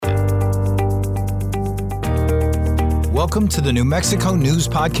Welcome to the New Mexico News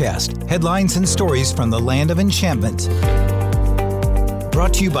Podcast, headlines and stories from the land of enchantment.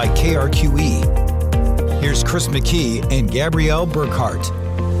 Brought to you by KRQE. Here's Chris McKee and Gabrielle Burkhart.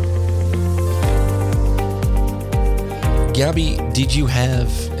 Gabby, did you have,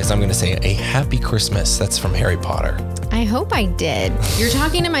 as I'm going to say, a happy Christmas? That's from Harry Potter. I hope I did. You're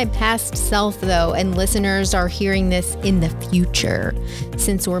talking to my past self, though, and listeners are hearing this in the future,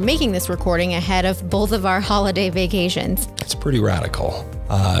 since we're making this recording ahead of both of our holiday vacations. It's pretty radical.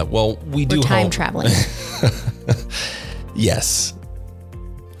 We do We're time traveling. Yes.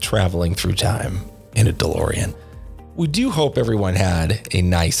 Traveling through time in a DeLorean. We do hope everyone had a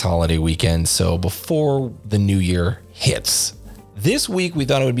nice holiday weekend. So before the new year hits, this week we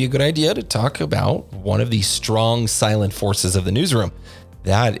thought it would be a good idea to talk about one of the strong silent forces of the newsroom.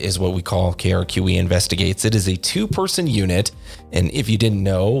 That is what we call KRQE Investigates. It is a two-person unit. And if you didn't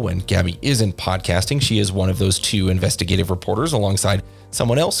know, when Gabby isn't podcasting, she is one of those two investigative reporters alongside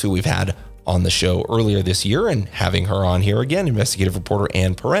someone else who we've had on the show earlier this year, and having her on here again, investigative reporter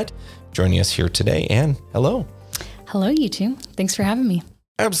Ann Perrett, joining us here today. Ann, hello. Hello, you two. Thanks for having me.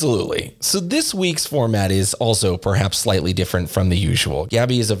 Absolutely. So this week's format is also perhaps slightly different from the usual.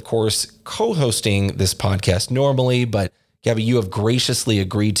 Gabby is, of course, co-hosting this podcast normally, but Gabby, you have graciously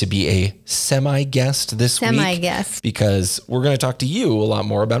agreed to be a semi-guest this week. Semi-guest. Because we're going to talk to you a lot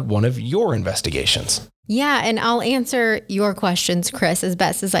more about one of your investigations. Yeah, and I'll answer your questions, Chris, as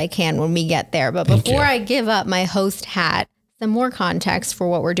best as I can when we get there. But before I give up my host hat, some more context for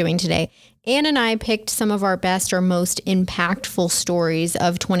what we're doing today. Ann and I picked some of our best or most impactful stories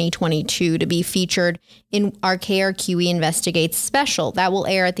of 2022 to be featured in our KRQE Investigates special that will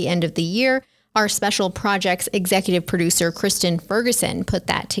air at the end of the year. Our special project's executive producer, Kristen Ferguson, put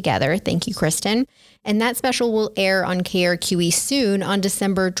that together. Thank you, Kristen. And that special will air on KRQE soon on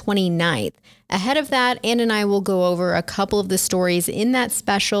December 29th. Ahead of that, Ann and I will go over a couple of the stories in that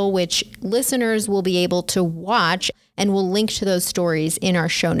special, which listeners will be able to watch, and we'll link to those stories in our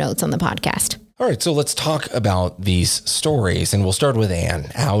show notes on the podcast. All right, so let's talk about these stories, and we'll start with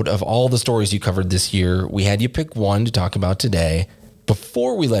Ann. Out of all the stories you covered this year, we had you pick one to talk about today.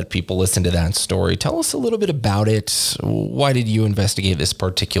 Before we let people listen to that story, tell us a little bit about it. Why did you investigate this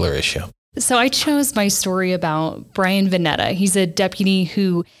particular issue? So I chose my story about Brian Vannetta. He's a deputy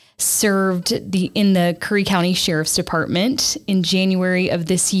who served in the Curry County Sheriff's Department. In January of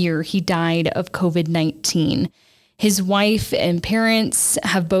this year, he died of COVID-19. His wife and parents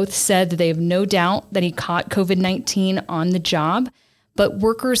have both said that they have no doubt that he caught COVID-19 on the job, but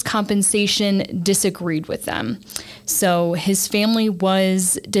workers' compensation disagreed with them. So his family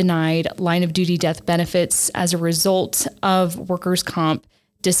was denied line of duty death benefits as a result of workers' comp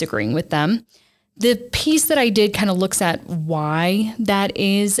disagreeing with them. The piece that I did kind of looks at why that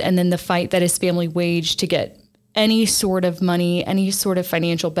is, and then the fight that his family waged to get any sort of money, any sort of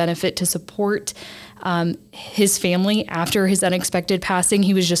financial benefit to support his family after his unexpected passing.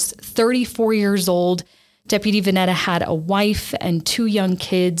 He was just 34 years old. Deputy Vannetta had a wife and two young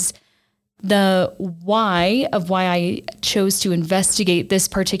kids. The why I chose to investigate this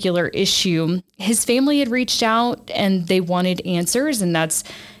particular issue, his family had reached out and they wanted answers. And that's,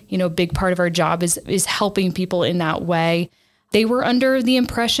 a big part of our job is helping people in that way. They were under the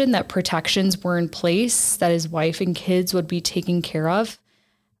impression that protections were in place, that his wife and kids would be taken care of.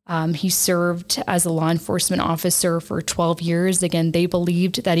 He served as a law enforcement officer for 12 years. Again, they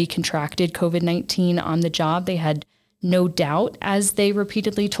believed that he contracted COVID-19 on the job. They had no doubt, as they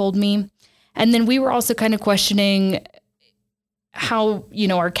repeatedly told me. And then we were also kind of questioning how,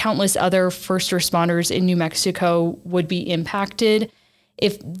 our countless other first responders in New Mexico would be impacted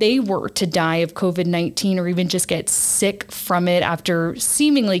if they were to die of COVID-19 or even just get sick from it after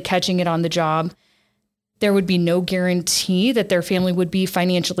seemingly catching it on the job. There would be no guarantee that their family would be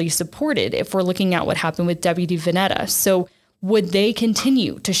financially supported if we're looking at what happened with Deputy Vannetta. So would they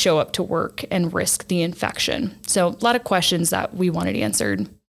continue to show up to work and risk the infection? So a lot of questions that we wanted answered.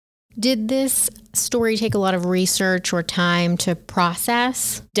 Did this story take a lot of research or time to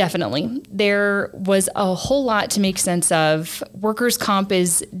process? Definitely. There was a whole lot to make sense of. Workers' comp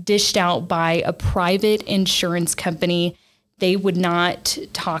is dished out by a private insurance company. They would not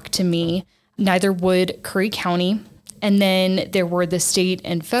talk to me. Neither would Curry County. And then there were the state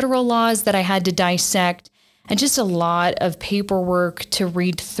and federal laws that I had to dissect, and just a lot of paperwork to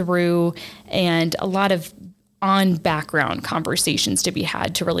read through and a lot of on-background conversations to be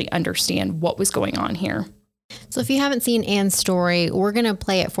had to really understand what was going on here. So if you haven't seen Ann's story, we're going to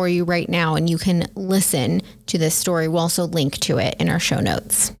play it for you right now, and you can listen to this story. We'll also link to it in our show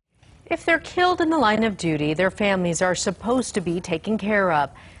notes. If they're killed in the line of duty, their families are supposed to be taken care of.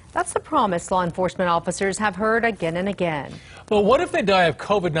 That's the promise law enforcement officers have heard again and again. Well, what if they die of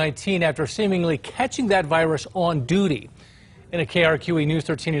COVID-19 after seemingly catching that virus on duty? In a KRQE News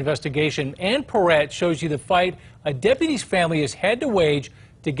 13 investigation, Ann Perrette shows you the fight a deputy's family has had to wage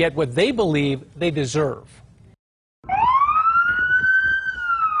to get what they believe they deserve.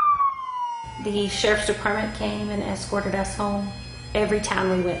 The sheriff's department came and escorted us home. Every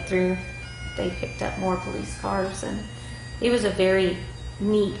town we went through, they picked up more police cars, and it was a very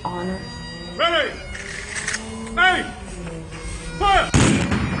neat honor. Ready! Ready! Fire!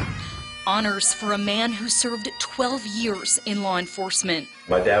 Honors for a man who served 12 years in law enforcement.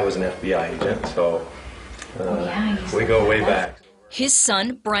 My dad was an FBI agent, so we go way back. His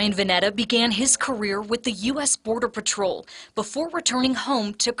son, Brian Vannetta, began his career with the U.S. Border Patrol before returning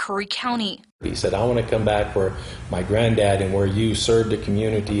home to Curry County. He said, I want to come back where my granddad and where you served the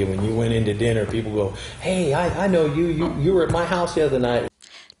community, and when you went into dinner, people go, hey, I know you were at my house the other night.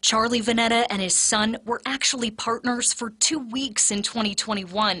 Charlie Vannetta and his son were actually partners for 2 weeks in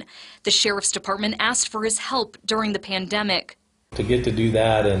 2021. The Sheriff's Department asked for his help during the pandemic. To get to do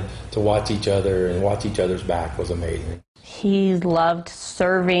that and to watch each other and watch each other's back was amazing. He loved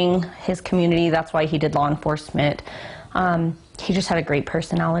serving his community. That's why he did law enforcement. He just had a great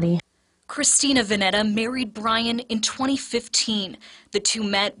personality. Christina Vannetta married Brian in 2015. The two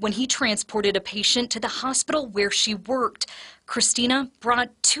met when he transported a patient to the hospital where she worked. Christina brought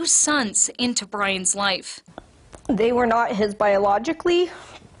 2 sons into Brian's life. They were not his biologically,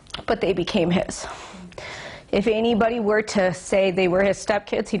 but they became his. If anybody were to say they were his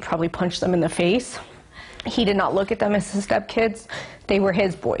stepkids, he'd probably punch them in the face. He did not look at them as his stepkids. They were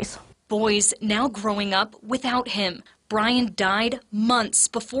his boys. Boys now growing up without him. Brian died months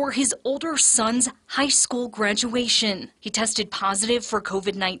before his older son's high school graduation. He tested positive for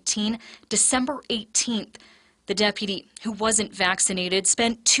COVID-19 December 18th. The deputy, who wasn't vaccinated,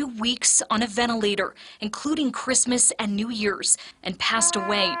 spent 2 weeks on a ventilator, including Christmas and New Year's, and passed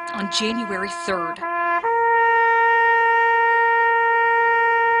away on January 3rd.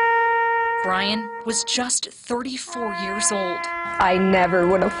 Brian was just 34 years old. I never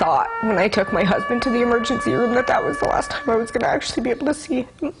would have thought when I took my husband to the emergency room that was the last time I was going to actually be able to see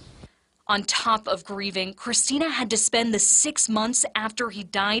him. On top of grieving, Christina had to spend the 6 months after he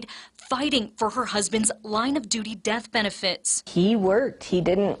died fighting for her husband's line-of-duty death benefits. He worked. He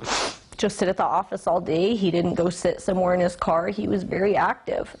didn't just sit at the office all day. He didn't go sit somewhere in his car. He was very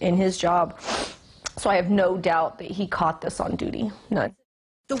active in his job. So I have no doubt that he caught this on duty. None.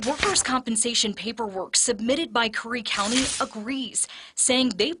 The workers' compensation paperwork submitted by Curry County agrees, saying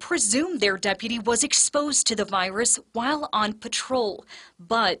they presume their deputy was exposed to the virus while on patrol,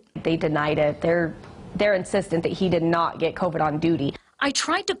 but they denied it. They're insistent that he did not get COVID on duty. I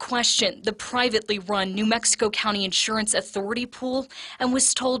tried to question the privately run New Mexico County Insurance Authority pool and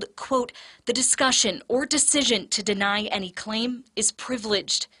was told, quote, the discussion or decision to deny any claim is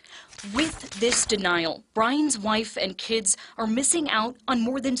privileged. With this denial, Brian's wife and kids are missing out on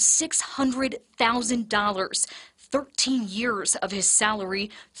more than $600,000, 13 years of his salary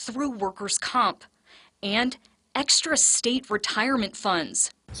through workers' comp, and extra state retirement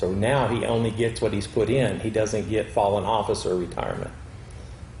funds. So now he only gets what he's put in. He doesn't get fallen officer retirement,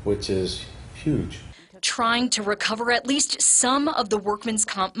 which is huge. Trying to recover at least some of the workman's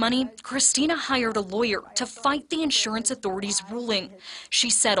comp money, Christina hired a lawyer to fight the insurance authority's ruling.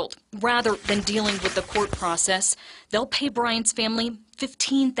 She settled. Rather than dealing with the court process, they'll pay Brian's family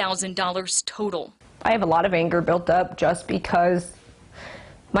 $15,000 total. I have a lot of anger built up just because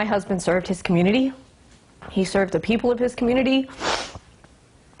my husband served his community. He served the people of his community,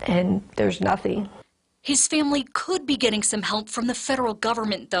 and there's nothing. His family could be getting some help from the federal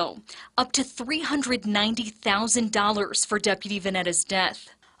government, though, up to $390,000 for Deputy Vannetta's death.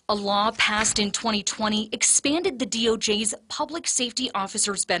 A law passed in 2020 expanded the DOJ's Public Safety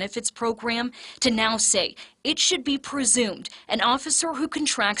Officers Benefits Program to now say it should be presumed an officer who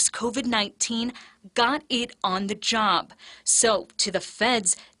contracts COVID-19 got it on the job. So, to the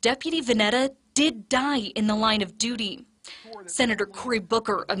feds, Deputy Vannetta did die in the line of duty. Senator Cory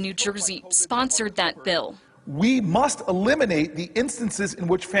Booker of New Jersey sponsored that bill. We must eliminate the instances in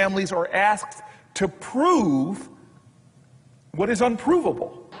which families are asked to prove what is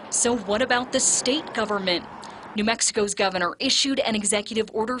unprovable. So what about the state government? New Mexico's governor issued an executive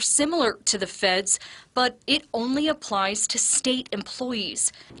order similar to the feds, but it only applies to state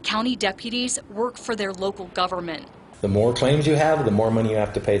employees. County deputies work for their local government. The more claims you have, the more money you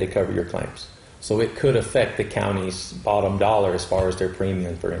have to pay to cover your claims. So it could affect the county's bottom dollar as far as their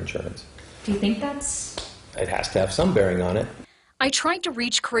premium for insurance. Do you think that's... It has to have some bearing on it. I tried to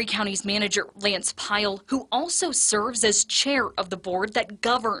reach Curry County's manager, Lance Pyle, who also serves as chair of the board that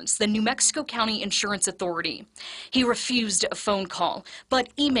governs the New Mexico County Insurance Authority. He refused a phone call,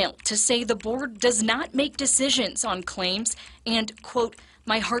 but emailed to say the board does not make decisions on claims and, quote,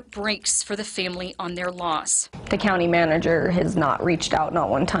 "My heart breaks for the family on their loss." The county manager has not reached out,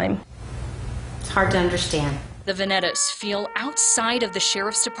 not one time. It's hard to understand. The Venettas feel outside of the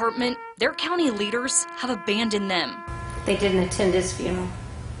sheriff's department, their county leaders have abandoned them. They didn't attend his funeral.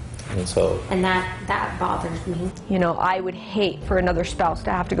 And that bothers me. You know, I would hate for another spouse to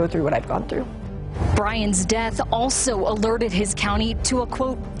have to go through what I've gone through. Brian's death also alerted his county to a,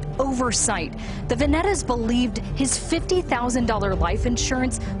 quote, oversight. The Venettas believed his $50,000 life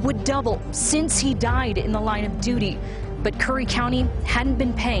insurance would double since he died in the line of duty. But Curry County hadn't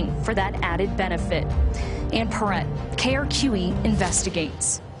been paying for that added benefit. Ann Perrette, KRQE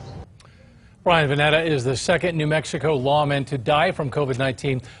investigates. Brian Venetta is the second New Mexico lawman to die from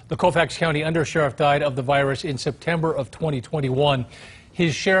COVID-19. The Colfax County undersheriff died of the virus in September of 2021.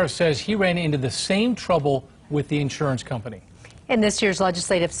 His sheriff says he ran into the same trouble with the insurance company. In this year's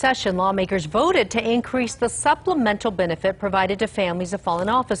legislative session, lawmakers voted to increase the supplemental benefit provided to families of fallen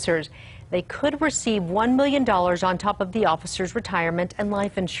officers. They could receive $1 million on top of the officer's retirement and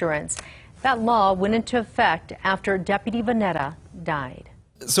life insurance. That law went into effect after Deputy Venetta died.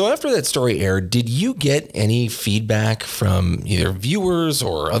 So after that story aired, did you get any feedback from either viewers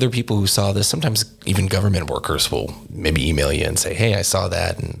or other people who saw this? Sometimes even government workers will maybe email you and say, hey, I saw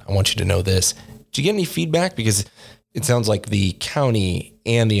that and I want you to know this. Did you get any feedback? Because it sounds like the county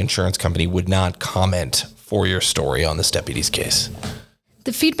and the insurance company would not comment for your story on this deputy's case.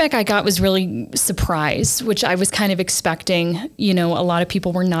 The feedback I got was really surprise, which I was kind of expecting. You know, a lot of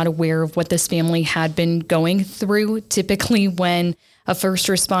people were not aware of what this family had been going through. Typically, when a first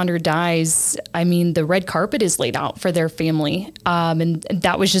responder dies, I mean, the red carpet is laid out for their family. And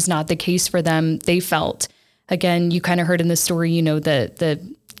that was just not the case for them. They felt, again, you kind of heard in the story, you know, the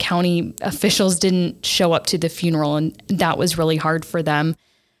county officials didn't show up to the funeral, and that was really hard for them.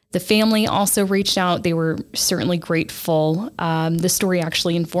 The family also reached out. They were certainly grateful. The story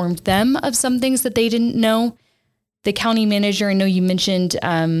actually informed them of some things that they didn't know. The county manager, I know you mentioned,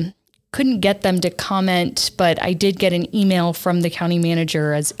 couldn't get them to comment, but I did get an email from the county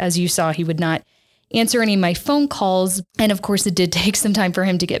manager. As you saw, he would not answer any of my phone calls. And of course, it did take some time for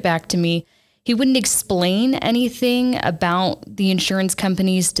him to get back to me. He wouldn't explain anything about the insurance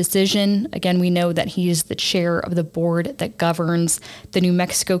company's decision. Again, we know that he is the chair of the board that governs the New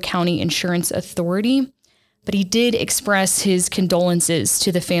Mexico County Insurance Authority. But he did express his condolences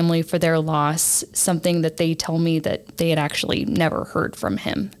to the family for their loss, something that they tell me that they had actually never heard from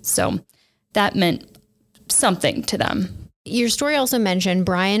him. So that meant something to them. Your story also mentioned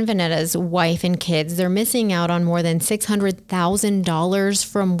Brian Venetta's wife and kids. They're missing out on more than $600,000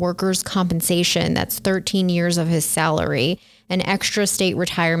 from workers' compensation. That's 13 years of his salary and extra state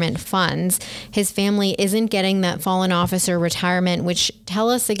retirement funds. His family isn't getting that fallen officer retirement, which tell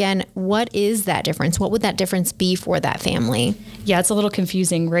us again, what is that difference? What would that difference be for that family? Yeah, it's a little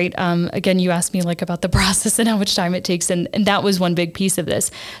confusing, right? Again, you asked me like about the process and how much time it takes. And that was one big piece of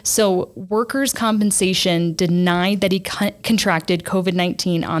this. So workers' compensation denied that he contracted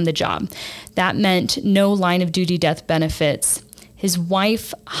COVID-19 on the job. That meant no line of duty death benefits. His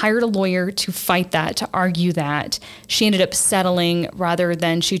wife hired a lawyer to fight that, to argue that. She ended up settling rather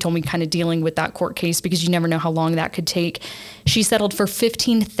than, she told me, kind of dealing with that court case because you never know how long that could take. She settled for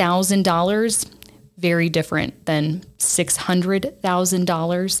 $15,000, very different than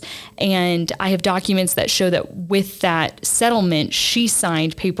 $600,000. And I have documents that show that with that settlement, she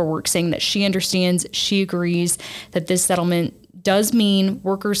signed paperwork saying that she understands, she agrees that this settlement does mean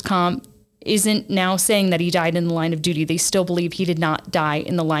workers' comp isn't now saying that he died in the line of duty. They still believe he did not die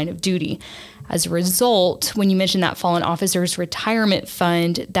in the line of duty. As a result, when you mention that fallen officer's retirement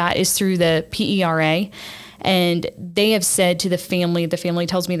fund, that is through the PERA. And they have said to the family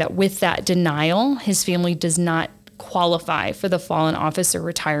tells me that with that denial, his family does not qualify for the fallen officer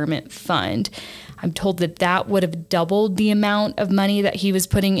retirement fund. I'm told that that would have doubled the amount of money that he was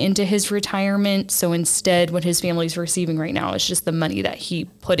putting into his retirement. So instead, what his family's receiving right now is just the money that he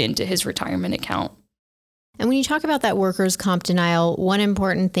put into his retirement account. And when you talk about that workers' comp denial, one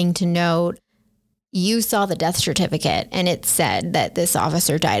important thing to note, you saw the death certificate and it said that this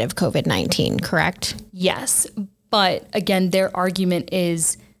officer died of COVID-19, correct? Yes. But again, their argument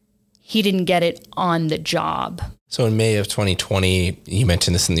is he didn't get it on the job. So in May of 2020, you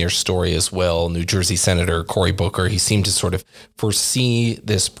mentioned this in your story as well, New Jersey Senator Cory Booker, he seemed to sort of foresee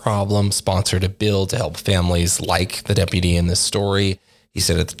this problem, sponsored a bill to help families like the deputy in this story. He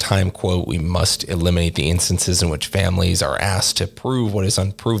said at the time, quote, "We must eliminate the instances in which families are asked to prove what is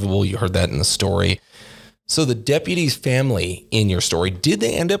unprovable." You heard that in the story. So the deputy's family in your story, did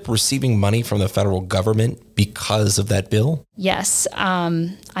they end up receiving money from the federal government because of that bill? Yes.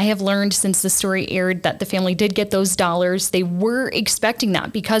 I have learned since the story aired that the family did get those dollars. They were expecting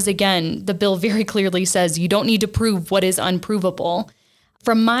that because, again, the bill very clearly says you don't need to prove what is unprovable.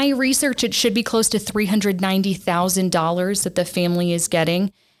 From my research, it should be close to $390,000 that the family is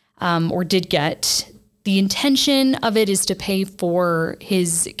getting or did get. The intention of it is to pay for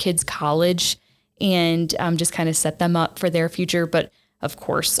his kids' college and just kind of set them up for their future, but of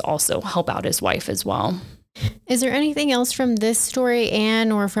course also help out his wife as well. Is there anything else from this story,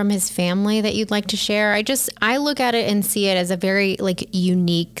 Anne, or from his family that you'd like to share? I look at it and see it as a very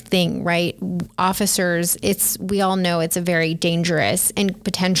unique thing, right? Officers, we all know it's a very dangerous and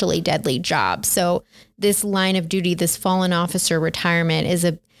potentially deadly job. So this line of duty, this fallen officer retirement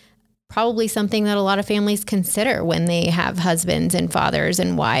is probably something that a lot of families consider when they have husbands and fathers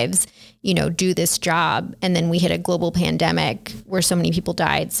and wives, do this job. And then we hit a global pandemic where so many people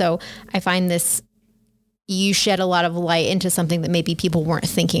died. So I find you shed a lot of light into something that maybe people weren't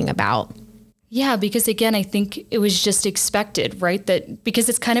thinking about. Yeah, because again, I think it was just expected, right? That because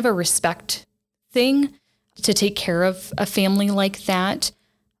it's kind of a respect thing to take care of a family like that.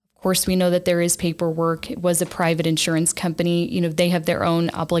 Of course, we know that there is paperwork. It was a private insurance company. They have their own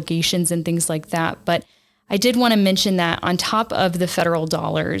obligations and things like that. But I did want to mention that on top of the federal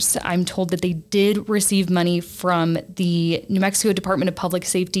dollars, I'm told that they did receive money from the New Mexico Department of Public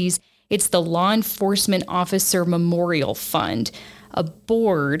Safety's. It's the Law Enforcement Officer Memorial Fund. A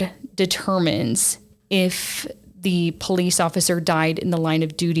board determines if the police officer died in the line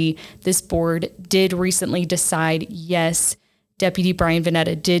of duty. This board did recently decide, yes, Deputy Brian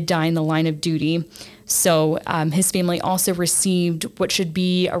Vannetta did die in the line of duty. So his family also received what should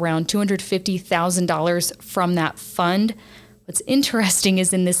be around $250,000 from that fund. What's interesting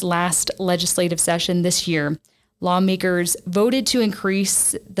is in this last legislative session this year, lawmakers voted to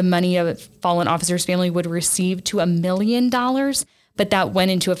increase the money a fallen officer's family would receive to $1 million, but that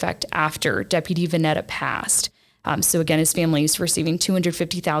went into effect after Deputy Vannetta passed. So again, his family is receiving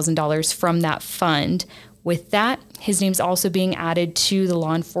 $250,000 from that fund. With that, his name's also being added to the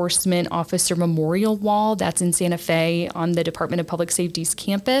Law Enforcement Officer Memorial Wall. That's in Santa Fe on the Department of Public Safety's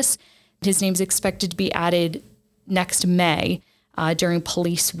campus. His name's expected to be added next May during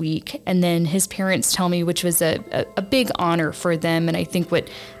Police Week. And then his parents tell me, which was a big honor for them, and I think what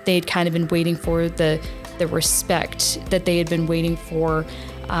they had kind of been waiting for, the respect that they had been waiting for,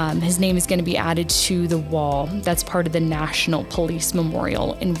 his name is going to be added to the wall. That's part of the National Police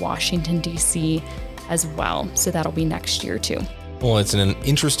Memorial in Washington, D.C. as well. So that'll be next year too. Well, it's an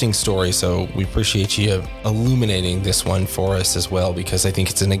interesting story, so we appreciate you illuminating this one for us as well, because I think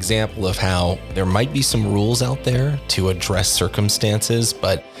it's an example of how there might be some rules out there to address circumstances,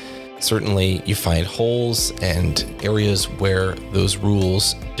 but certainly you find holes and areas where those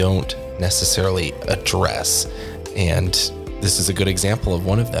rules don't necessarily address. And this is a good example of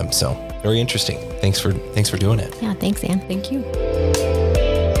one of them. So very interesting. Thanks for doing it. Yeah, thanks, Anne. Thank you.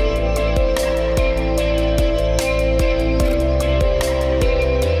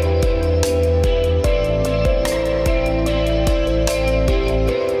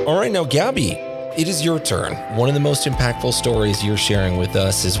 All right, now, Gabby, it is your turn. One of the most impactful stories you're sharing with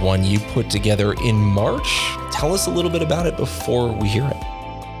us is one you put together in March. Tell us a little bit about it before we hear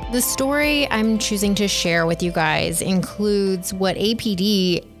it. The story I'm choosing to share with you guys includes what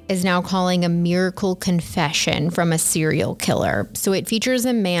APD is now calling a miracle confession from a serial killer. So it features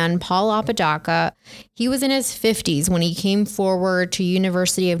a man, Paul Apodaca. He was in his 50s when he came forward to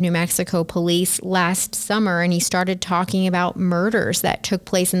University of New Mexico police last summer, and he started talking about murders that took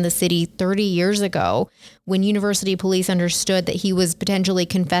place in the city 30 years ago. When University police understood that he was potentially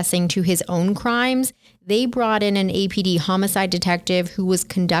confessing to his own crimes, they brought in an APD homicide detective who was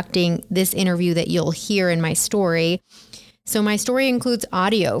conducting this interview that you'll hear in my story. So my story includes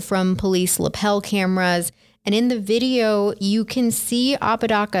audio from police lapel cameras, and in the video, you can see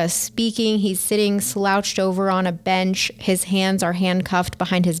Apodaca speaking. He's sitting slouched over on a bench. His hands are handcuffed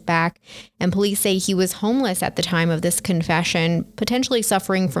behind his back, and police say he was homeless at the time of this confession, potentially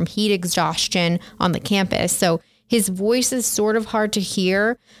suffering from heat exhaustion on the campus. So his voice is sort of hard to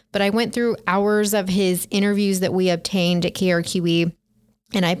hear, but I went through hours of his interviews that we obtained at KRQE,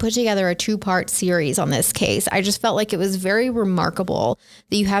 and I put together a 2-part series on this case. I just felt like it was very remarkable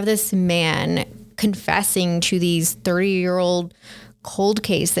that you have this man confessing to these 30-year-old cold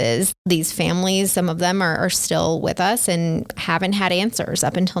cases. These families, some of them are still with us and haven't had answers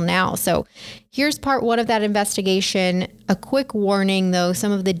up until now. So here's part one of that investigation. A quick warning, though,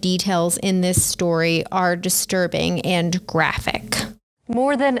 some of the details in this story are disturbing and graphic.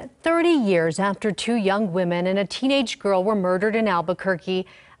 More than 30 years after two young women and a teenage girl were murdered in Albuquerque,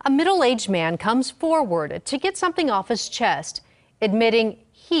 a middle-aged man comes forward to get something off his chest, admitting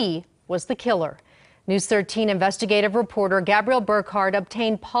he was the killer. News 13 investigative reporter Gabrielle Burkhart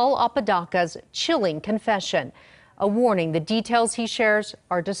obtained Paul Apodaca's chilling confession. A warning, the details he shares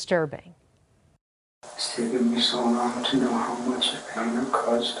are disturbing. It's taken me so long to know how much pain I've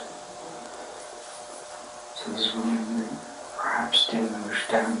caused to these women that perhaps didn't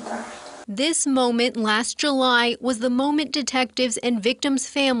understand that. This moment last July was the moment detectives and victims'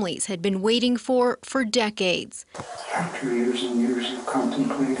 families had been waiting for decades. After years and years of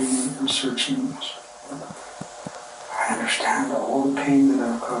contemplating and searching this, I understand all the pain that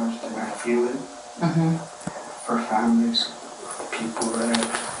I've caused, and I feel it for families, for people that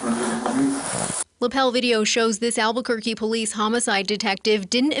I've murdered. Lapel video shows this Albuquerque police homicide detective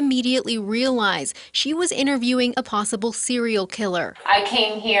didn't immediately realize she was interviewing a possible serial killer. I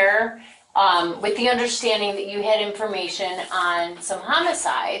came here with the understanding that you had information on some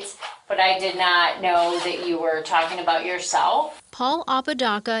homicides, but I did not know that you were talking about yourself. Paul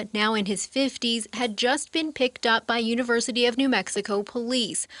Apodaca, now in his 50s, had just been picked up by University of New Mexico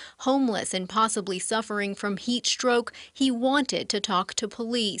police. Homeless and possibly suffering from heat stroke, he wanted to talk to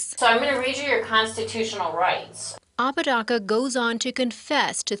police. So I'm going to read you your constitutional rights. Apodaca goes on to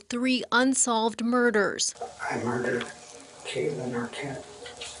confess to 3 unsolved murders. I murdered Caitlin Arquette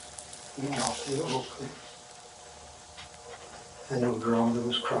in Althea, Oakley. A new girl that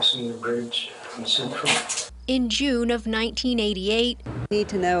was crossing the bridge on Central. In June of 1988, need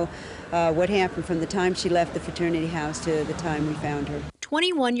to know what happened from the time she left the fraternity house to the time we found her.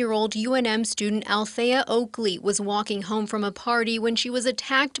 21-year-old UNM student Althea Oakley was walking home from a party when she was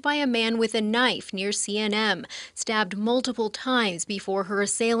attacked by a man with a knife near CNM, stabbed multiple times before her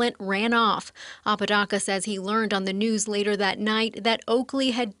assailant ran off. Apodaca says he learned on the news later that night that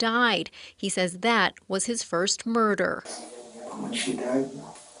Oakley had died. He says that was his first murder. When she died, it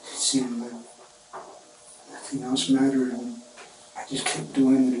seemed like nothing else mattered, and I just kept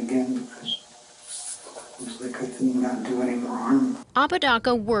doing it again because it was like I could not do any more harm.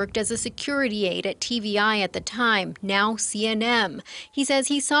 Apodaca worked as a security aide at TVI at the time, now CNM. He says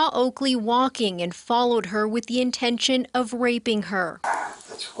he saw Oakley walking and followed her with the intention of raping her.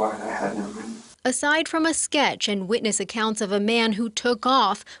 That's why I had him in. Aside from a sketch and witness accounts of a man who took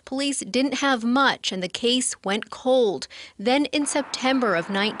off, police didn't have much and the case went cold. Then in September of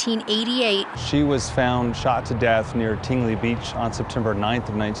 1988, she was found shot to death near Tingley Beach on September 9th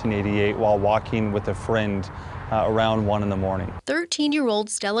of 1988 while walking with a friend around 1 in the morning. 13-year-old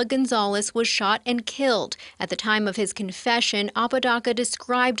Stella Gonzalez was shot and killed. At the time of his confession, Apodaca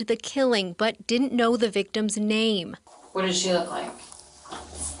described the killing but didn't know the victim's name. What did she look like?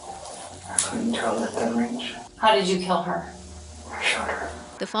 I couldn't tell at that range. How did you kill her? I shot her.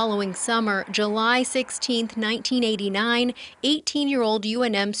 The following summer, July 16, 1989, 18-year-old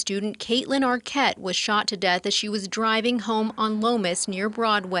UNM student Caitlin Arquette was shot to death as she was driving home on Lomas near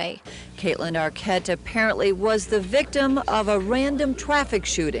Broadway. Caitlin Arquette apparently was the victim of a random traffic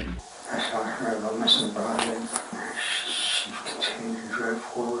shooting. I shot her at Lomas and Broadway. She continued to drive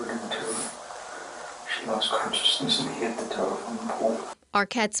forward until she lost consciousness and hit the telephone pole.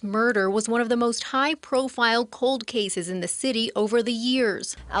 Arquette's murder was one of the most high-profile cold cases in the city over the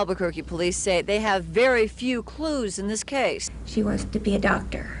years. Albuquerque police say they have very few clues in this case. She wants to be a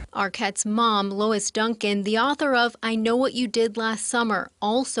doctor. Arquette's mom, Lois Duncan, the author of I Know What You Did Last Summer,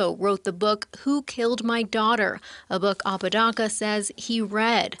 also wrote the book Who Killed My Daughter, a book Apodaca says he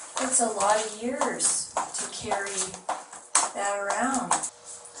read. It's a lot of years to carry that around.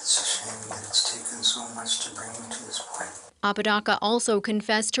 It's a shame that it's taken so much to bring me to this point. Apodaca also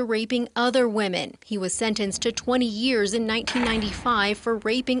confessed to raping other women. He was sentenced to 20 years in 1995 for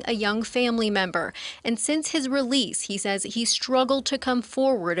raping a young family member. And since his release, he says he struggled to come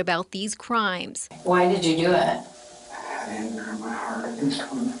forward about these crimes. Why did you do it? I had anger in my heart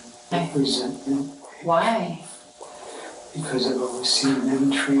against women. Resentment. Why? Because I've always seen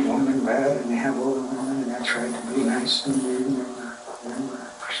men treat women bad and they have older women, and I tried to be nice and they never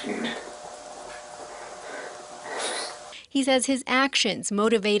appreciated it. He says his actions,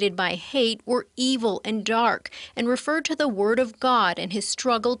 motivated by hate, were evil and dark, and referred to the Word of God and his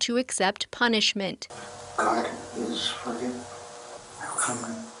struggle to accept punishment. God is forgiving. I've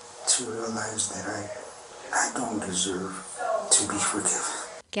come to realize that I don't deserve to be forgiven.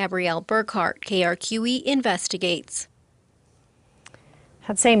 Gabrielle Burkhart, KRQE Investigates.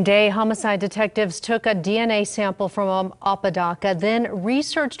 That same day, homicide detectives took a DNA sample from Apodaca, then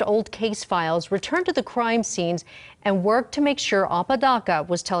researched old case files, returned to the crime scenes, and worked to make sure Apodaca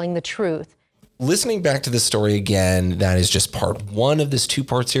was telling the truth. Listening back to this story again, that is just part one of this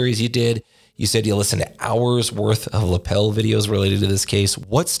two-part series you did. You said you listened to hours worth of lapel videos related to this case.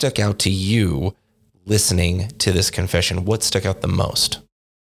 What stuck out to you listening to this confession? What stuck out the most?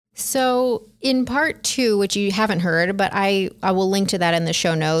 So in part 2, which you haven't heard, but I will link to that in the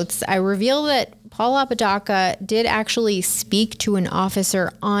show notes, I reveal that Paul Apodaca did actually speak to an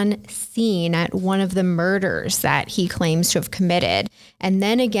officer on scene at one of the murders that he claims to have committed. And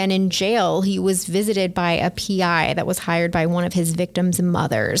then again in jail, he was visited by a PI that was hired by one of his victims'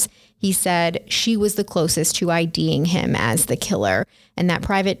 mothers. He said she was the closest to IDing him as the killer. And that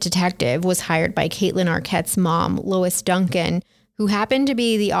private detective was hired by Caitlin Arquette's mom, Lois Duncan, who happened to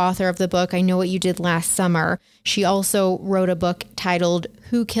be the author of the book, I Know What You Did Last Summer. She also wrote a book titled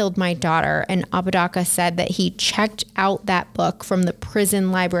Who Killed My Daughter? And Apodaca said that he checked out that book from the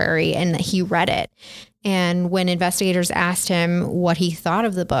prison library and that he read it. And when investigators asked him what he thought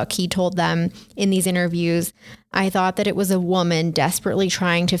of the book, he told them in these interviews, I thought that it was a woman desperately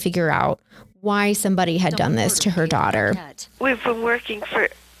trying to figure out why somebody had done this to her daughter. We've been working for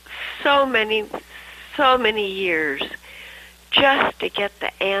so many years just to get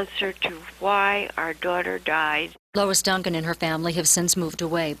the answer to why our daughter died. Lois Duncan and her family have since moved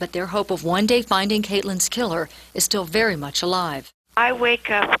away, but their hope of one day finding Caitlin's killer is still very much alive. I wake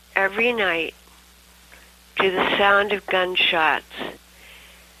up every night to the sound of gunshots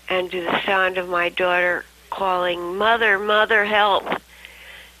and to the sound of my daughter calling, "Mother, Mother, help!"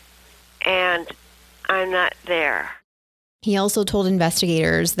 And I'm not there. He also told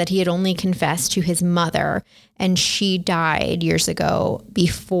investigators that he had only confessed to his mother, and she died years ago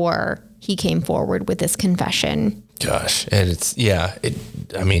before he came forward with this confession. Gosh, and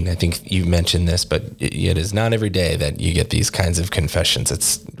I think you mentioned this, but it is not every day that you get these kinds of confessions.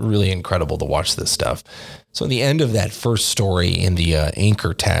 It's really incredible to watch this stuff. So in the end of that first story in the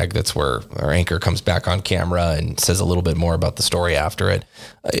anchor tag, that's where our anchor comes back on camera and says a little bit more about the story after it.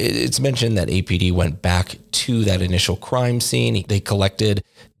 It's mentioned that APD went back to that initial crime scene. They collected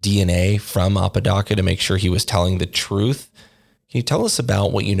DNA from Apodaca to make sure he was telling the truth. Can you tell us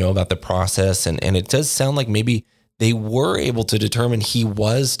about what you know about the process? And it does sound like maybe they were able to determine he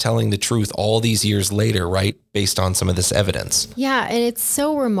was telling the truth all these years later, right? Based on some of this evidence. Yeah. And it's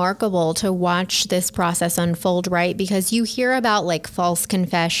so remarkable to watch this process unfold, right? Because you hear about like false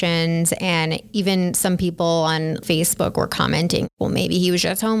confessions, and even some people on Facebook were commenting, well, maybe he was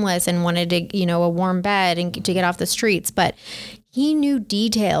just homeless and wanted to, a warm bed and to get off the streets. But he knew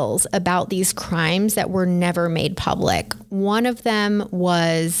details about these crimes that were never made public. One of them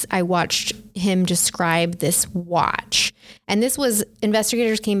was, I watched him describe this watch. And this was,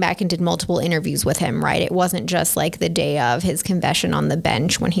 investigators came back and did multiple interviews with him, right? It wasn't just like the day of his confession on the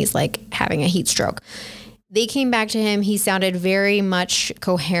bench when he's like having a heat stroke. They came back to him. He sounded very much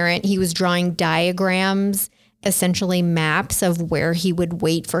coherent. He was drawing diagrams, essentially maps of where he would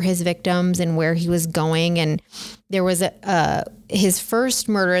wait for his victims and where he was going. And there was his first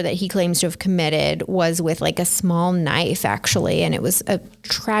murder that he claims to have committed was with like a small knife, actually. And it was a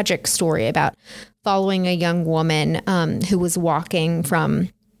tragic story about following a young woman who was walking from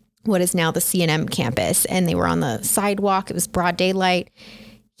what is now the C&M campus. And they were on the sidewalk. It was broad daylight.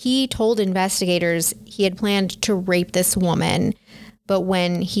 He told investigators he had planned to rape this woman. But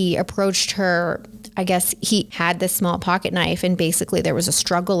when he approached her, I guess he had this small pocket knife, and basically there was a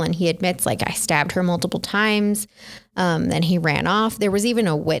struggle, and he admits, like, I stabbed her multiple times. Then he ran off. There was even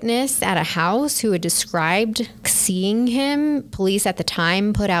a witness at a house who had described seeing him. Police at the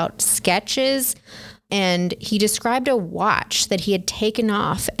time put out sketches, and he described a watch that he had taken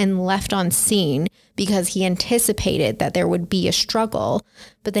off and left on scene because he anticipated that there would be a struggle.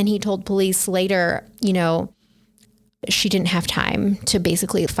 But then he told police later, she didn't have time to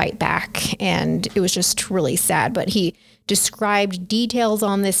basically fight back, and it was just really sad. But he described details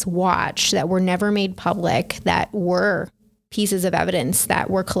on this watch that were never made public, that were pieces of evidence that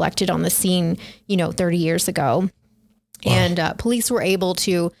were collected on the scene, 30 years ago. Wow. And police were able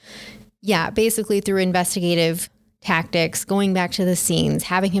to, basically through investigative tactics, going back to the scenes,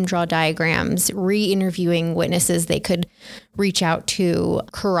 having him draw diagrams, re-interviewing witnesses they could reach out to,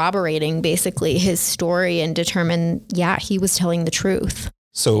 corroborating basically his story, and determine, he was telling the truth.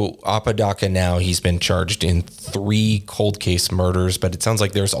 So Apodaca now, he's been charged in 3 cold case murders, but it sounds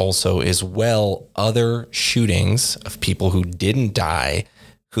like there's also as well other shootings of people who didn't die,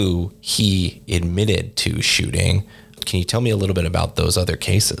 who he admitted to shooting. Can you tell me a little bit about those other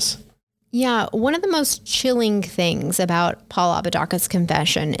cases? Yeah, one of the most chilling things about Paul Apodaca's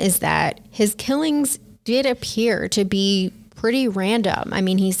confession is that his killings did appear to be pretty random. I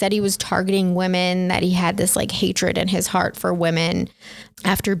mean, he said he was targeting women, that he had this like hatred in his heart for women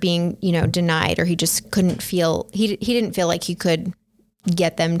after being, denied, or he just couldn't feel, he didn't feel like he could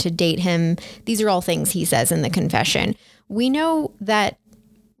get them to date him. These are all things he says in the confession. We know that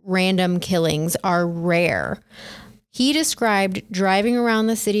random killings are rare. He described driving around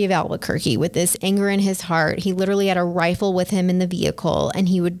the city of Albuquerque with this anger in his heart. He literally had a rifle with him in the vehicle, and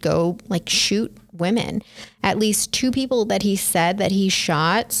he would go shoot women. At least 2 people that he said that he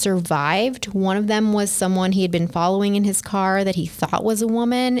shot survived. One of them was someone he had been following in his car that he thought was a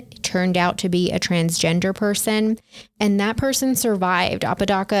woman. It turned out to be a transgender person, and that person survived.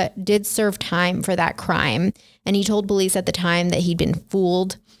 Apodaca did serve time for that crime, and he told police at the time that he'd been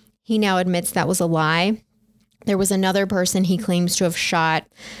fooled. He now admits that was a lie. There was another person he claims to have shot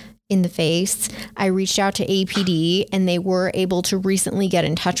in the face. I reached out to APD, and they were able to recently get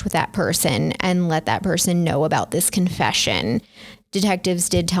in touch with that person and let that person know about this confession. Detectives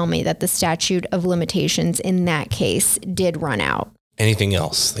did tell me that the statute of limitations in that case did run out. Anything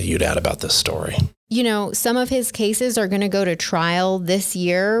else that you'd add about this story? Some of his cases are going to go to trial this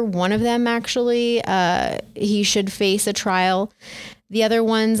year. One of them, actually, he should face a trial. The other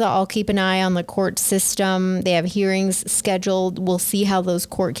ones, I'll keep an eye on the court system. They have hearings scheduled. We'll see how those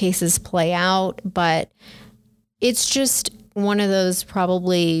court cases play out. But it's just one of those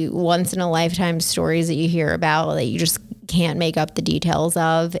probably once in a lifetime stories that you hear about that you just can't make up the details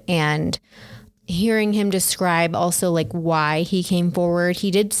of. And hearing him describe also why he came forward,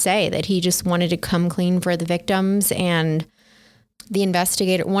 he did say that he just wanted to come clean for the victims. And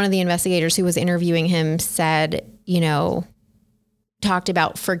one of the investigators who was interviewing him said, talked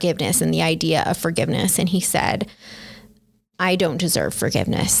about forgiveness and the idea of forgiveness. And he said, I don't deserve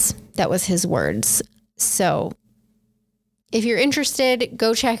forgiveness. That was his words. So if you're interested,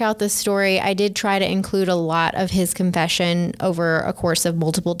 go check out this story. I did try to include a lot of his confession over a course of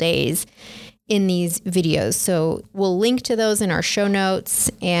multiple days in these videos. So we'll link to those in our show notes,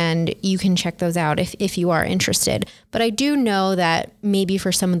 and you can check those out if you are interested. But I do know that maybe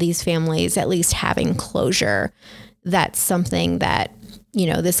for some of these families, at least having closure, that's something that,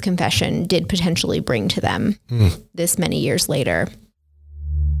 this confession did potentially bring to them this many years later.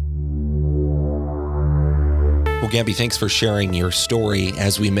 Well, Gabby, thanks for sharing your story.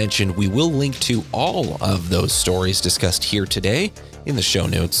 As we mentioned, we will link to all of those stories discussed here today in the show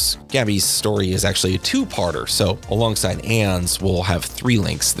notes. Gabby's story is actually a 2-parter, so alongside Ann's, we'll have 3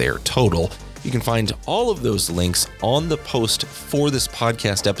 links there total. You can find all of those links on the post for this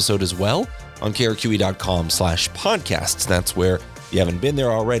podcast episode as well on krqe.com/podcasts. That's where, if you haven't been there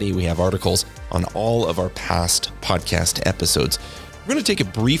already, we have articles on all of our past podcast episodes. We're going to take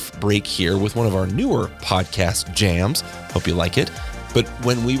a brief break here with one of our newer podcast jams. Hope you like it. But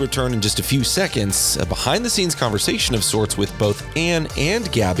when we return in just a few seconds, a behind-the-scenes conversation of sorts with both Ann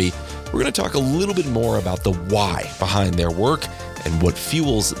and Gabby, we're going to talk a little bit more about the why behind their work and what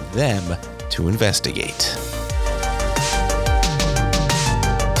fuels them to investigate.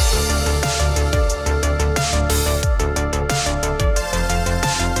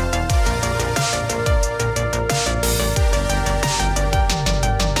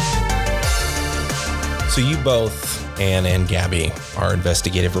 So you both, Ann and Gabby, are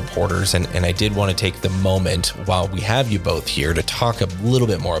investigative reporters, and I did want to take the moment while we have you both here to talk a little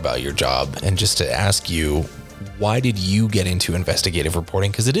bit more about your job and just to ask you, why did you get into investigative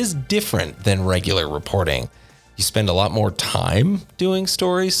reporting? Because it is different than regular reporting. You spend a lot more time doing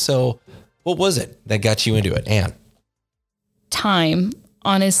stories. So what was it that got you into it, Ann? Time,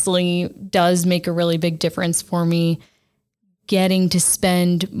 honestly, does make a really big difference for me. Getting to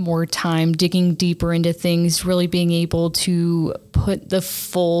spend more time digging deeper into things, really being able to put the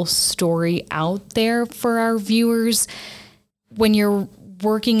full story out there for our viewers. When you're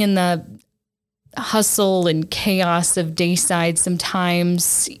working in the hustle and chaos of Dayside,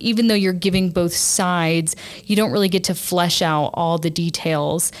 sometimes, even though you're giving both sides, you don't really get to flesh out all the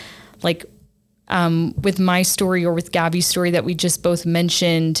details. Like with my story or with Gabby's story that we just both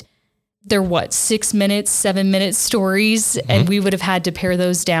mentioned, they're 6 minutes, 7 minute stories. Mm-hmm. And we would have had to pare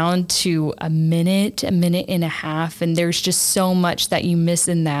those down to a minute and a half. And there's just so much that you miss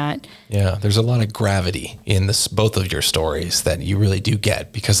in that. Yeah. There's a lot of gravity in both of your stories that you really do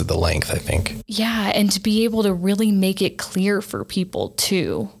get because of the length, I think. Yeah. And to be able to really make it clear for people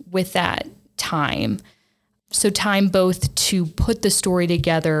too, with that time. So time both to put the story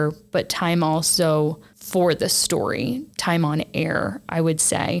together, but time also for the story, time on air, I would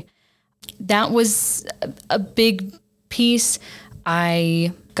say. That was a big piece.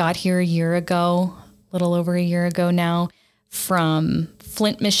 I got here a year ago, a little over a year ago now, from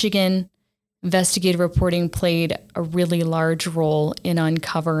Flint, Michigan. Investigative reporting played a really large role in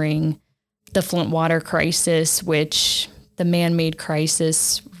uncovering the Flint water crisis, which the man-made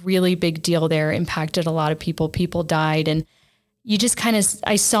crisis, really big deal there, impacted a lot of people. People died. And you just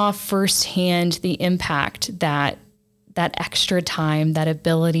I saw firsthand the impact that extra time, that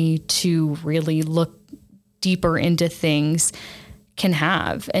ability to really look deeper into things can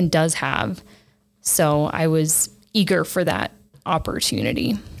have and does have. So I was eager for that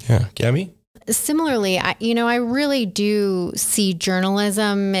opportunity. Yeah. Gabby? Similarly, I really do see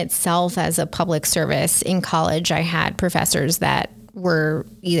journalism itself as a public service. In college, I had professors that were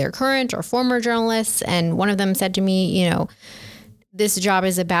either current or former journalists. And one of them said to me, this job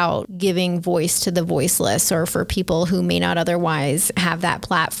is about giving voice to the voiceless, or for people who may not otherwise have that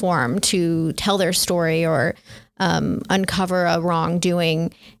platform to tell their story or uncover a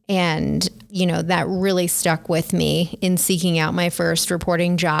wrongdoing. And, that really stuck with me in seeking out my first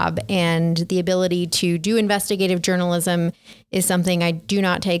reporting job. And the ability to do investigative journalism is something I do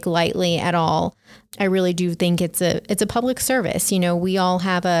not take lightly at all. I really do think it's a public service. We all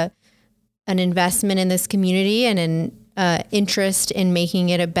have an investment in this community and an interest in making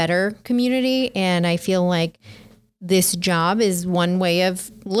it a better community. And I feel like this job is one way of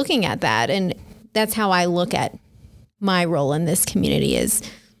looking at that. And that's how I look at my role in this community is.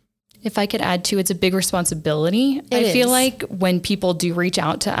 If I could add to, it's a big responsibility. I feel like when people do reach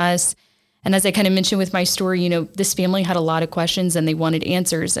out to us, and as I kind of mentioned with my story, this family had a lot of questions and they wanted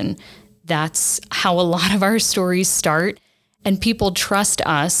answers. And that's how a lot of our stories start. And people trust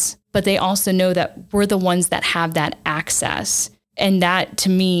us, but they also know that we're the ones that have that access. And that to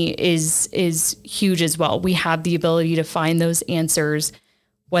me is huge as well. We have the ability to find those answers,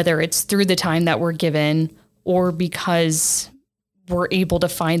 whether it's through the time that we're given or because we're able to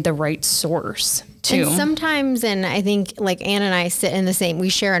find the right source too. And sometimes, and I think like Ann and I sit in we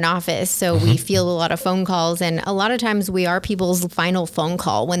share an office, so we field a lot of phone calls, and a lot of times we are people's final phone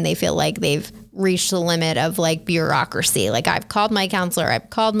call when they feel like they've reached the limit of like bureaucracy. Like, I've called my counselor, I've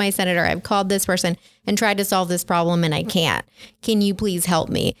called my senator, I've called this person and tried to solve this problem and I can't. Can you please help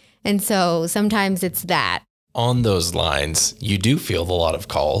me? And so sometimes it's that. On those lines, you do field a lot of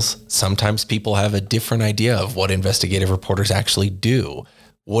calls. Sometimes people have a different idea of what investigative reporters actually do.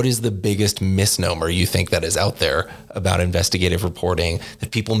 What is the biggest misnomer you think that is out there about investigative reporting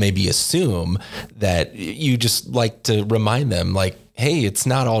that people maybe assume that you just like to remind them, like, hey, it's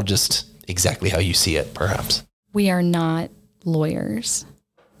not all just exactly how you see it, perhaps? We are not lawyers.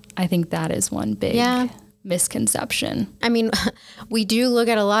 I think that is one big misconception. I mean, we do look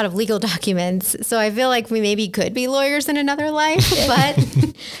at a lot of legal documents, so I feel like we maybe could be lawyers in another life, but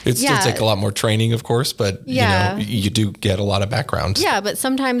it still take a lot more training, of course, but you do get a lot of background. Yeah, but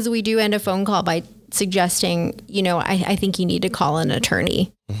sometimes we do end a phone call by suggesting, I think you need to call an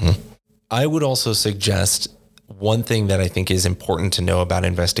attorney. Mm-hmm. I would also suggest one thing that I think is important to know about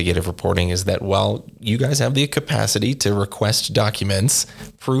investigative reporting is that while you guys have the capacity to request documents,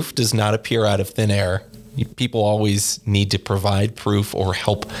 proof does not appear out of thin air. People always need to provide proof or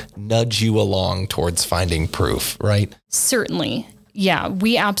help nudge you along towards finding proof, right? Certainly. Yeah,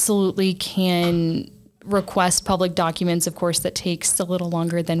 we absolutely can request public documents, of course, that takes a little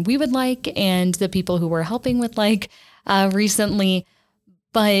longer than we would like and the people who we're helping with recently.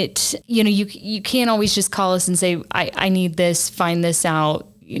 But, you can't always just call us and say, I need this, find this out,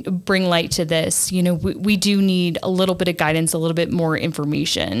 bring light to this. We do need a little bit of guidance, a little bit more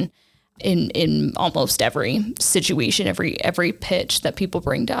information in almost every situation, every pitch that people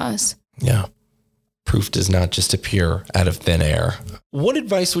bring to us. Yeah. Proof does not just appear out of thin air. What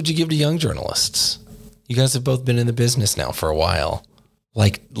advice would you give to young journalists? You guys have both been in the business now for a while.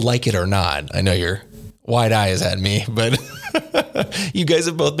 Like it or not. I know your wide eyes at me, but you guys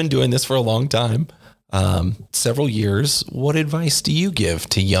have both been doing this for a long time. Several years. What advice do you give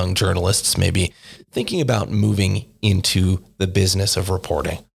to young journalists maybe thinking about moving into the business of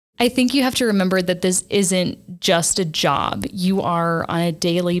reporting? I think you have to remember that this isn't just a job. You are on a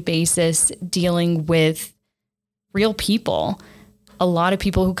daily basis dealing with real people. A lot of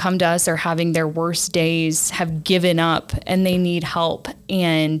people who come to us are having their worst days, have given up, and they need help.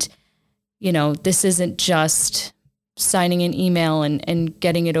 And, this isn't just signing an email and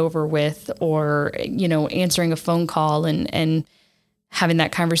getting it over with, or, answering a phone call and having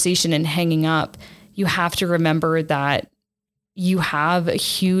that conversation and hanging up. You have to remember that you have a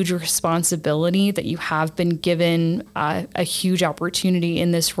huge responsibility, that you have been given a huge opportunity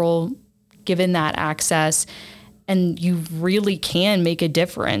in this role, given that access, and you really can make a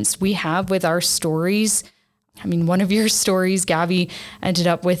difference. We have, with our stories, I mean, one of your stories, Gabby, ended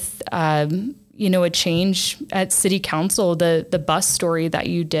up with, a change at city council, the bus story that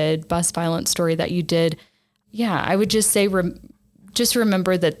you did, bus violence story that you did. Yeah, I would just say, just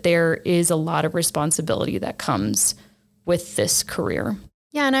remember that there is a lot of responsibility that comes with this career.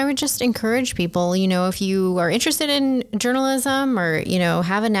 Yeah, and I would just encourage people, if you are interested in journalism or,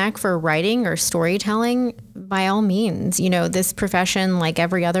 have a knack for writing or storytelling, by all means, this profession, like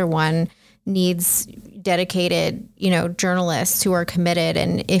every other one, needs dedicated, journalists who are committed.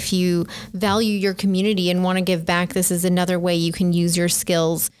 And if you value your community and want to give back, this is another way you can use your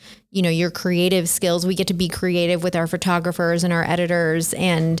skills, your creative skills. We get to be creative with our photographers and our editors,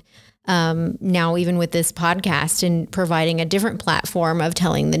 and now even with this podcast and providing a different platform of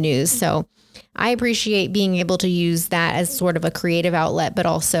telling the news. So I appreciate being able to use that as sort of a creative outlet, but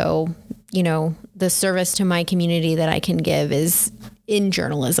also, the service to my community that I can give is in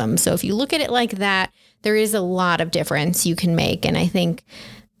journalism. So if you look at it like that, there is a lot of difference you can make. And I think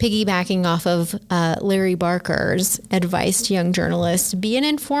piggybacking off of Larry Barker's advice to young journalists, be an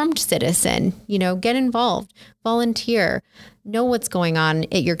informed citizen, get involved, volunteer, know what's going on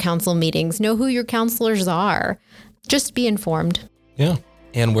at your council meetings, know who your counselors are, just be informed. Yeah.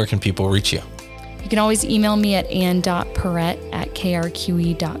 And where can people reach you? You can always email me at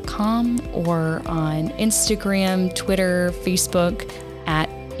ann.perrett@krqe.com or on Instagram, Twitter, Facebook at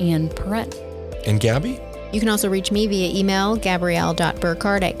Ann Perrett. And Gabby? You can also reach me via email,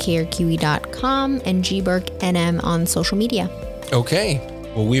 gabrielle.burkhardt@krqe.com, and gburknm on social media. Okay.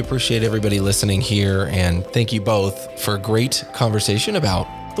 Well, we appreciate everybody listening here, and thank you both for a great conversation about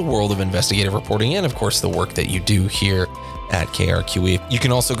the world of investigative reporting and, of course, the work that you do here at KRQE. You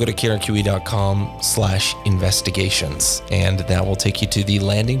can also go to krqe.com/investigations, and that will take you to the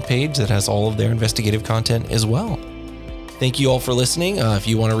landing page that has all of their investigative content as well. Thank you all for listening. If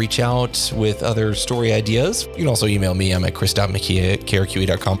you want to reach out with other story ideas, you can also email me. I'm at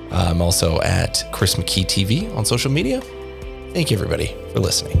chris.mckee@krqe.com. I'm also at Chris McKee TV on social media. Thank you, everybody, for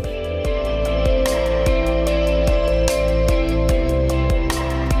listening.